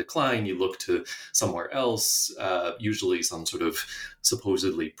is in decline. You look to somewhere else, usually some sort of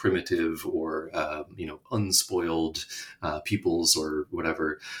supposedly primitive or, unspoiled peoples or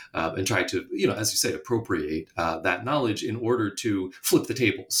whatever, and try to, as you say, appropriate that knowledge in order to flip the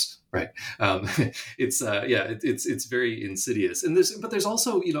tables. Right. It's very insidious. And there's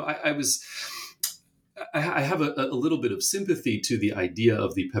also, I have a little bit of sympathy to the idea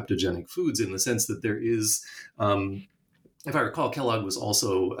of the peptogenic foods in the sense that there is, if I recall, Kellogg was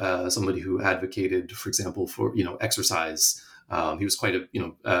also somebody who advocated, for example, for, exercise. He was quite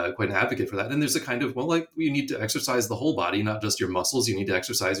an advocate for that. And there's a kind of, you need to exercise the whole body, not just your muscles. You need to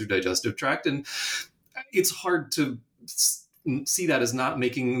exercise your digestive tract. And it's hard to see that as not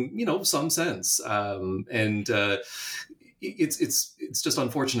making, some sense. It's just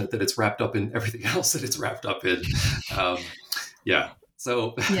unfortunate that it's wrapped up in everything else that it's wrapped up in. So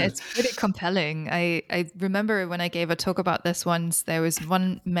yeah, it's pretty compelling. I remember when I gave a talk about this once, there was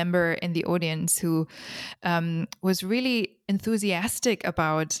one member in the audience who was really enthusiastic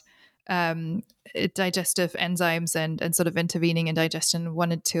about digestive enzymes and sort of intervening in digestion,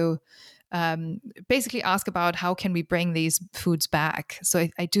 wanted to basically ask about how can we bring these foods back. So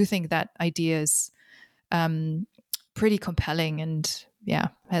I do think that idea is pretty compelling, and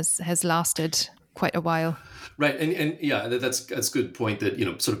has lasted quite a while. Right. And yeah, that's a good point that,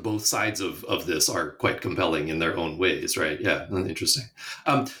 sort of both sides of this are quite compelling in their own ways. Right. Yeah. Interesting.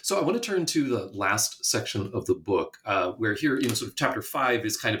 So I want to turn to the last section of the book, where here, sort of chapter 5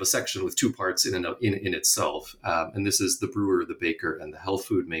 is kind of a section with two parts in itself. And this is the brewer, the baker, and the health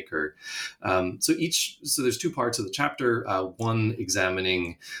food maker. So there's two parts of the chapter, one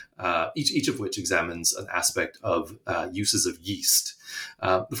examining each of which examines an aspect of uses of yeast.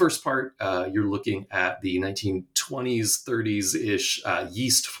 The first part, you're looking at the 1920s, 30s-ish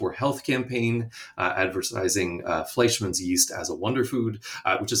yeast for health campaign, advertising Fleischmann's yeast as a wonder food,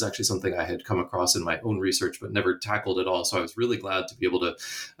 which is actually something I had come across in my own research, but never tackled at all. So I was really glad to be able to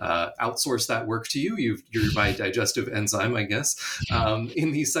outsource that work to you. You're my digestive enzyme, I guess.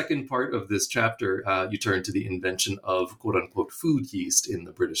 In the second part of this chapter, you turn to the invention of quote-unquote food yeast in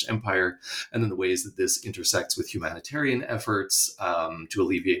the British Empire, and then the ways that this intersects with humanitarian efforts to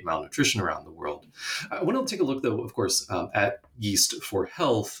alleviate malnutrition around the world. I want to take a look, though, of course, at yeast for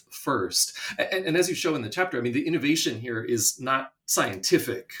health first. And as you show in the chapter, I mean, the innovation here is not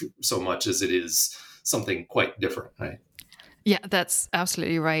scientific so much as it is something quite different, right? Yeah, that's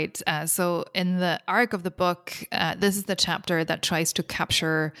absolutely right. So in the arc of the book, this is the chapter that tries to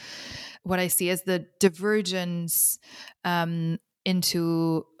capture what I see as the divergence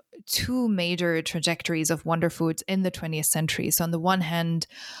into two major trajectories of wonder foods in the 20th century. So on the one hand,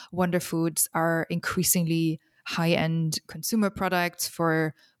 wonder foods are increasingly high-end consumer products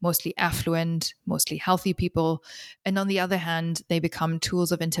for mostly affluent, mostly healthy people. And on the other hand, they become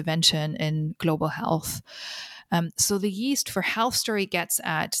tools of intervention in global health. So the yeast for health story gets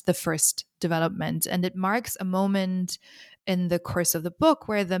at the first development, and it marks a moment in the course of the book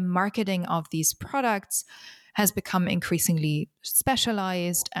where the marketing of these products has become increasingly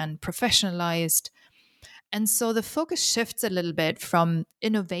specialized and professionalized. And so the focus shifts a little bit from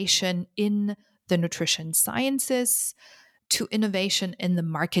innovation in the nutrition sciences to innovation in the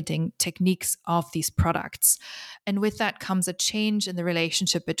marketing techniques of these products. And with that comes a change in the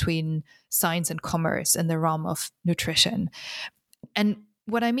relationship between science and commerce in the realm of nutrition. And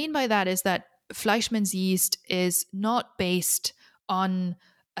what I mean by that is that Fleischmann's yeast is not based on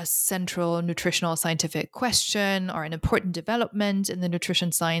a central nutritional scientific question or an important development in the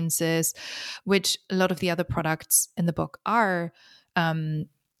nutrition sciences, which a lot of the other products in the book are.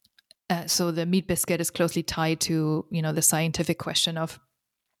 So the meat biscuit is closely tied to, the scientific question of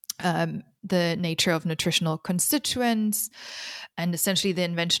the nature of nutritional constituents and essentially the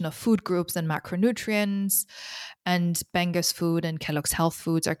invention of food groups and macronutrients. And Benger's Food and Kellogg's Health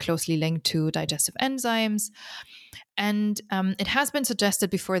Foods are closely linked to digestive enzymes. And it has been suggested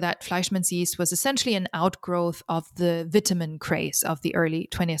before that Fleischmann's yeast was essentially an outgrowth of the vitamin craze of the early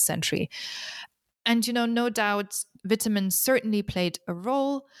 20th century. And, no doubt vitamins certainly played a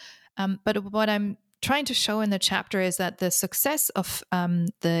role. But what I'm trying to show in the chapter is that the success of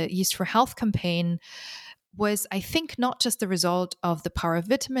the Yeast for Health campaign was, I think, not just the result of the power of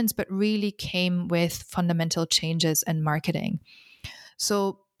vitamins, but really came with fundamental changes in marketing.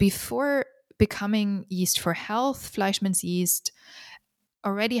 So before becoming Yeast for Health, Fleischmann's yeast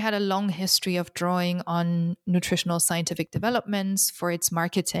already had a long history of drawing on nutritional scientific developments for its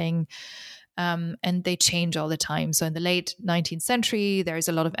marketing. And they change all the time. So in the late 19th century, there is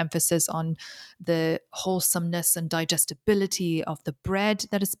a lot of emphasis on the wholesomeness and digestibility of the bread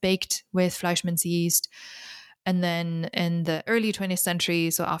that is baked with Fleischmann's yeast. And then in the early 20th century,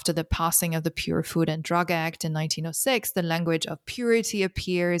 so after the passing of the Pure Food and Drug Act in 1906, the language of purity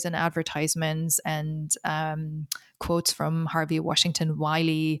appears in advertisements, and quotes from Harvey Washington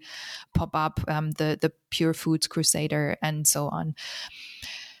Wiley pop up, the Pure Foods Crusader, and so on.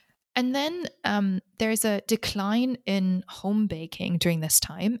 And then there's a decline in home baking during this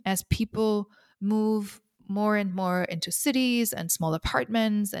time as people move more and more into cities and small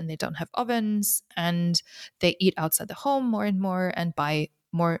apartments, and they don't have ovens, and they eat outside the home more and more and buy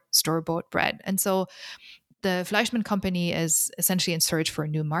more store-bought bread. And so the Fleischmann company is essentially in search for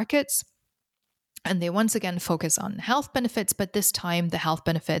new markets. And they once again focus on health benefits, but this time the health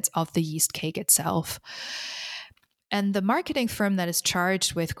benefits of the yeast cake itself. And the marketing firm that is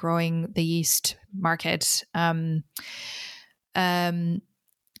charged with growing the yeast market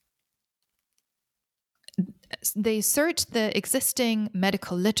they searched the existing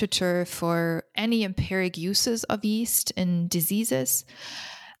medical literature for any empiric uses of yeast in diseases,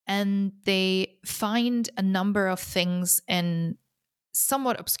 and they find a number of things in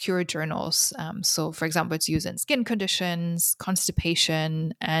somewhat obscure journals. So, for example, it's used in skin conditions,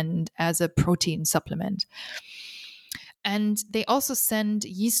 constipation, and as a protein supplement. And they also send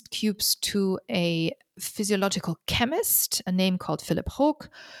yeast cubes to a physiological chemist, a name called Philip Hoag,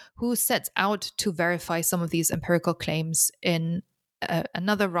 who sets out to verify some of these empirical claims in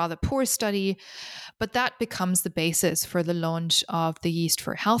another rather poor study. But that becomes the basis for the launch of the Yeast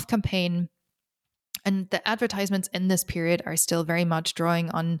for Health campaign. And the advertisements in this period are still very much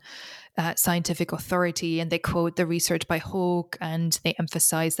drawing on scientific authority, and they quote the research by Hoag, and they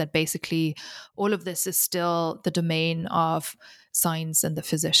emphasize that basically all of this is still the domain of science and the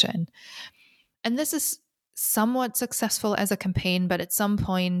physician. And this is somewhat successful as a campaign, but at some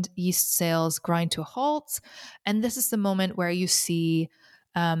point yeast sales grind to a halt. And this is the moment where you see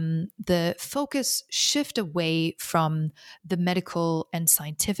the focus shift away from the medical and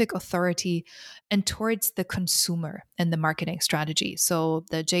scientific authority and towards the consumer and the marketing strategy. So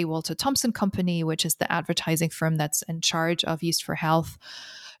the J. Walter Thompson Company, which is the advertising firm that's in charge of Yeast for Health,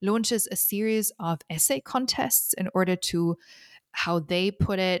 launches a series of essay contests in order to, how they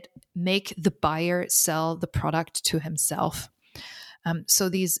put it, make the buyer sell the product to himself. So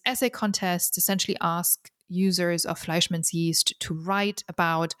these essay contests essentially ask users of Fleischmann's yeast to write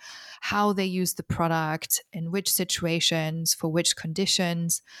about how they use the product, in which situations, for which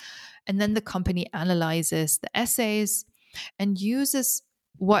conditions. And then the company analyzes the essays and uses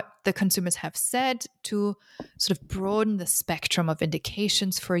what the consumers have said to sort of broaden the spectrum of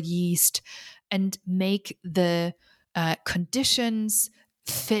indications for yeast and make the conditions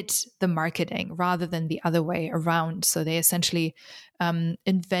fit the marketing rather than the other way around. So they essentially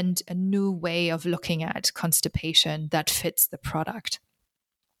invent a new way of looking at constipation that fits the product.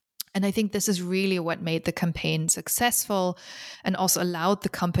 And I think this is really what made the campaign successful and also allowed the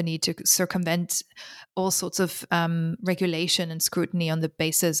company to circumvent all sorts of regulation and scrutiny on the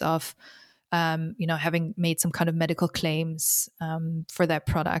basis of having made some kind of medical claims for their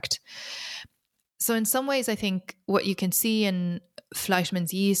product. So in some ways, I think what you can see in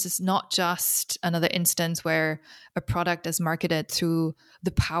Fleischmann's yeast is not just another instance where a product is marketed through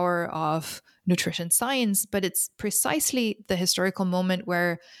the power of nutrition science, but it's precisely the historical moment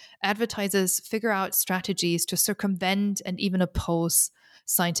where advertisers figure out strategies to circumvent and even oppose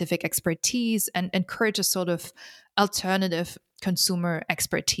scientific expertise and encourage a sort of alternative consumer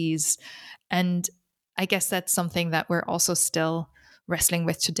expertise. And I guess that's something that we're also still wrestling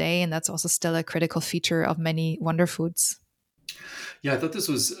with today, and that's also still a critical feature of many wonder foods. Yeah, I thought this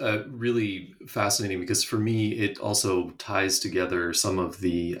was really fascinating because for me, it also ties together some of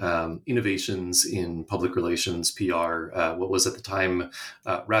the innovations in public relations, PR, what was at the time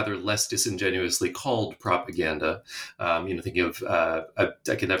rather less disingenuously called propaganda. Thinking of,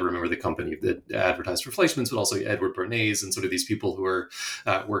 I can never remember the company that advertised for Fleischmann's, but also Edward Bernays and sort of these people who were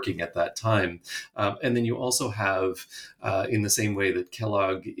working at that time. And then you also have, in the same way that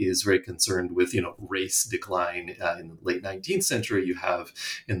Kellogg is very concerned with, race decline in the late 19th century, you have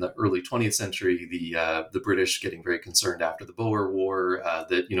in the early 20th century the British getting very concerned after the Boer War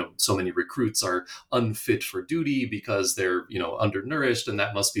that so many recruits are unfit for duty because they're undernourished, and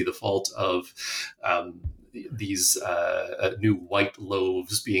that must be the fault of these new white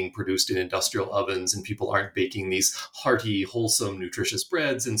loaves being produced in industrial ovens, and people aren't baking these hearty, wholesome, nutritious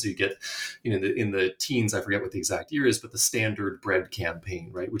breads. And so you get, in the teens, I forget what the exact year is, but the Standard Bread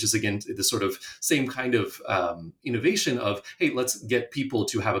campaign, right? Which is, again, the sort of same kind of innovation of, hey, let's get people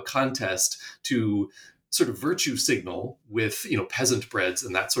to have a contest to sort of virtue signal with, peasant breads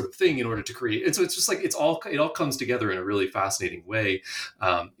and that sort of thing in order to create. And so it's just like, it all comes together in a really fascinating way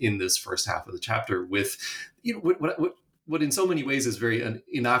in this first half of the chapter with, what in so many ways is very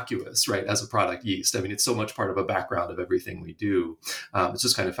innocuous, right, as a product, yeast. I mean, it's so much part of a background of everything we do. It's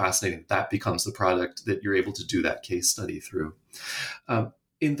just kind of fascinating that becomes the product that you're able to do that case study through.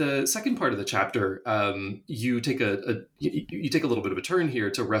 In the second part of the chapter, you take a little bit of a turn here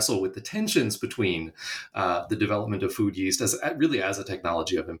to wrestle with the tensions between the development of food yeast as a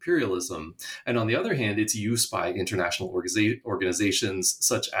technology of imperialism, and on the other hand, its use by international organizations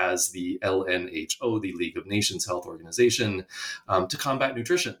such as the LNHO, the League of Nations Health Organization, to combat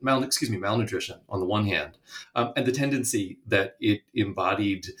malnutrition on the one hand, and the tendency that it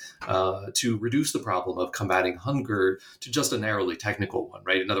embodied to reduce the problem of combating hunger to just a narrowly technical one,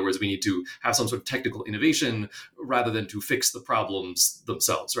 right? In other words, we need to have some sort of technical innovation rather than to fix the problems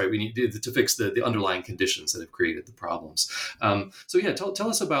themselves, right? We need to fix the underlying conditions that have created the problems. Tell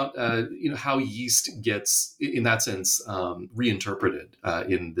us about how yeast gets, in that sense, reinterpreted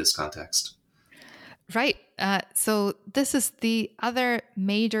in this context. Right. So this is the other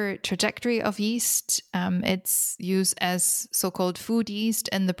major trajectory of yeast. Its use as so-called food yeast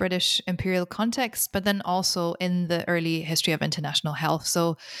in the British imperial context, but then also in the early history of international health.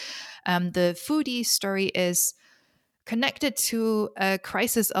 So the food yeast story is connected to a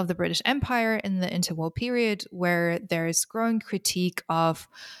crisis of the British Empire in the interwar period, where there's growing critique of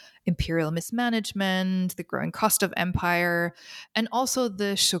imperial mismanagement, the growing cost of empire, and also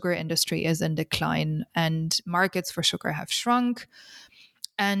the sugar industry is in decline and markets for sugar have shrunk.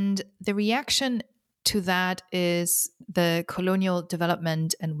 And the reaction to that is the Colonial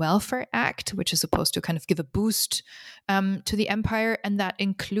Development and Welfare Act, which is supposed to kind of give a boost to the empire. And that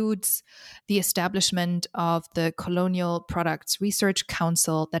includes the establishment of the Colonial Products Research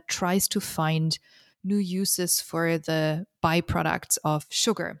Council that tries to find new uses for the byproducts of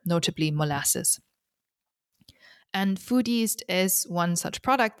sugar, notably molasses. And food yeast is one such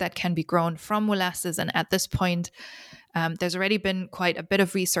product that can be grown from molasses. And at this point, there's already been quite a bit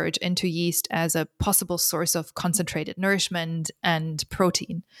of research into yeast as a possible source of concentrated nourishment and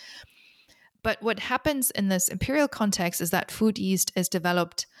protein. But what happens in this imperial context is that food yeast is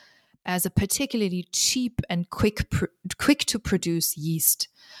developed as a particularly cheap and quick to produce yeast.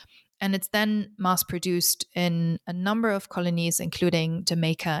 And it's then mass produced in a number of colonies, including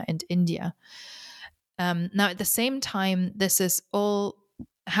Jamaica and India. Now, at the same time, this is all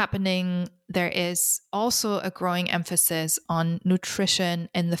happening, there is also a growing emphasis on nutrition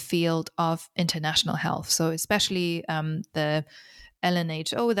in the field of international health. So especially the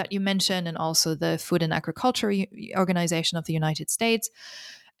LNHO that you mentioned, and also the Food and Agriculture Organization of the United States.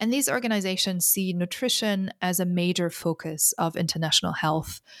 And these organizations see nutrition as a major focus of international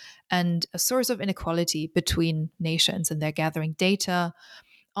health and a source of inequality between nations. And they're gathering data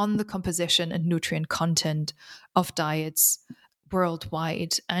on the composition and nutrient content of diets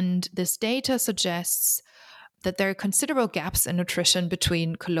worldwide. And this data suggests that there are considerable gaps in nutrition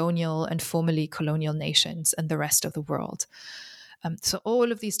between colonial and formerly colonial nations and the rest of the world. So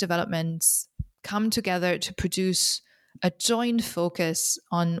all of these developments come together to produce a joint focus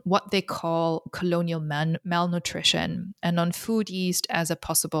on what they call colonial malnutrition and on food yeast as a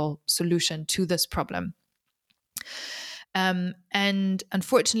possible solution to this problem. And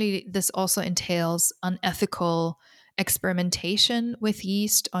unfortunately, this also entails unethical experimentation with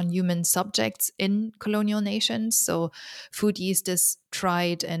yeast on human subjects in colonial nations. So food yeast is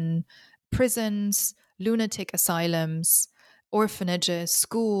tried in prisons, lunatic asylums, orphanages,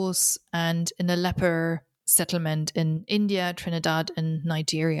 schools, and in a leper settlement in India, Trinidad, and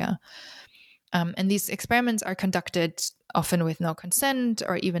Nigeria. And these experiments are conducted often with no consent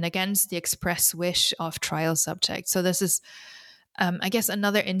or even against the express wish of trial subjects. So this is, I guess,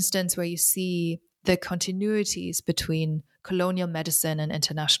 another instance where you see the continuities between colonial medicine and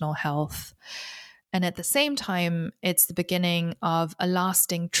international health. And at the same time, it's the beginning of a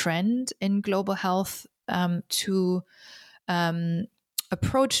lasting trend in global health to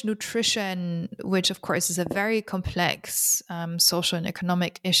approach nutrition, which of course is a very complex social and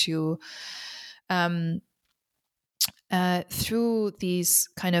economic issue, through these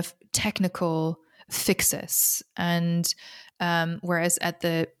kind of technical fixes. And whereas at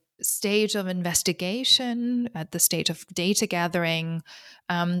the stage of investigation, at the stage of data gathering,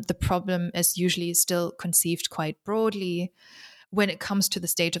 the problem is usually still conceived quite broadly. When it comes to the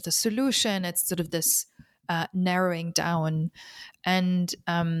stage of the solution, it's sort of this narrowing down. And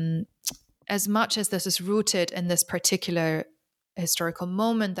as much as this is rooted in this particular historical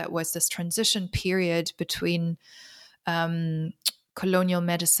moment that was this transition period between colonial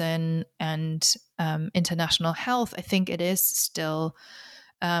medicine and international health, I think it is still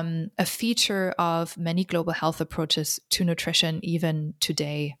a feature of many global health approaches to nutrition even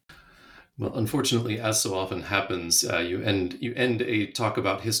today. Well, unfortunately, as so often happens, you end a talk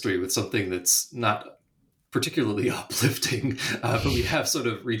about history with something that's not particularly uplifting, but we have sort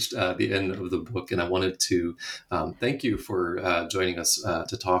of reached the end of the book, and I wanted to thank you for joining us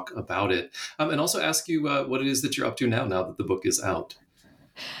to talk about it, and also ask you what it is that you're up to now that the book is out.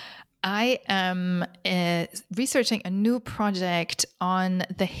 I am researching a new project on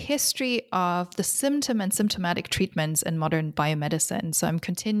the history of the symptom and symptomatic treatments in modern biomedicine. So I'm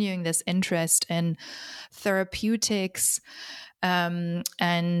continuing this interest in therapeutics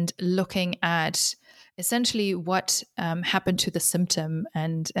and looking at essentially what happened to the symptom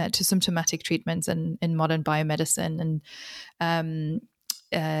and to symptomatic treatments in modern biomedicine. And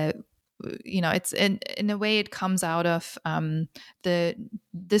it's in a way it comes out of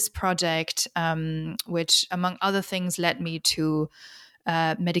this project, which among other things led me to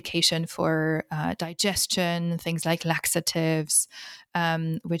medication for digestion, things like laxatives,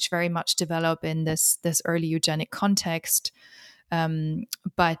 which very much develop in this early eugenic context.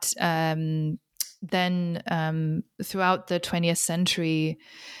 But then throughout the 20th century,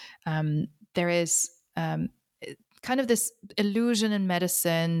 there is kind of this illusion in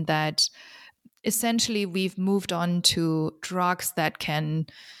medicine that essentially we've moved on to drugs that can,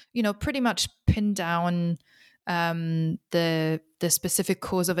 pretty much pin down the specific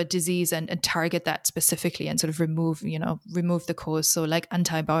cause of a disease and target that specifically and sort of remove the cause. So like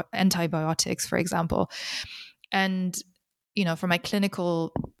antibiotics, for example. And, from my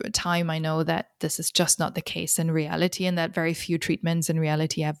clinical time, I know that this is just not the case in reality, and that very few treatments in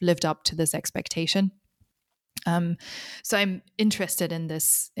reality have lived up to this expectation. So I'm interested in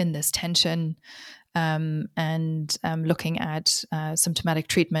this tension, and looking at symptomatic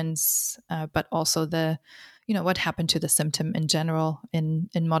treatments, but also what happened to the symptom in general in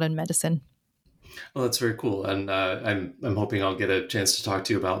modern medicine. Well, that's very cool. And I'm hoping I'll get a chance to talk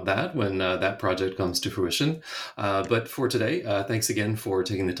to you about that when that project comes to fruition. But for today, thanks again for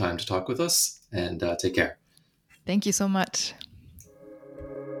taking the time to talk with us, and take care. Thank you so much.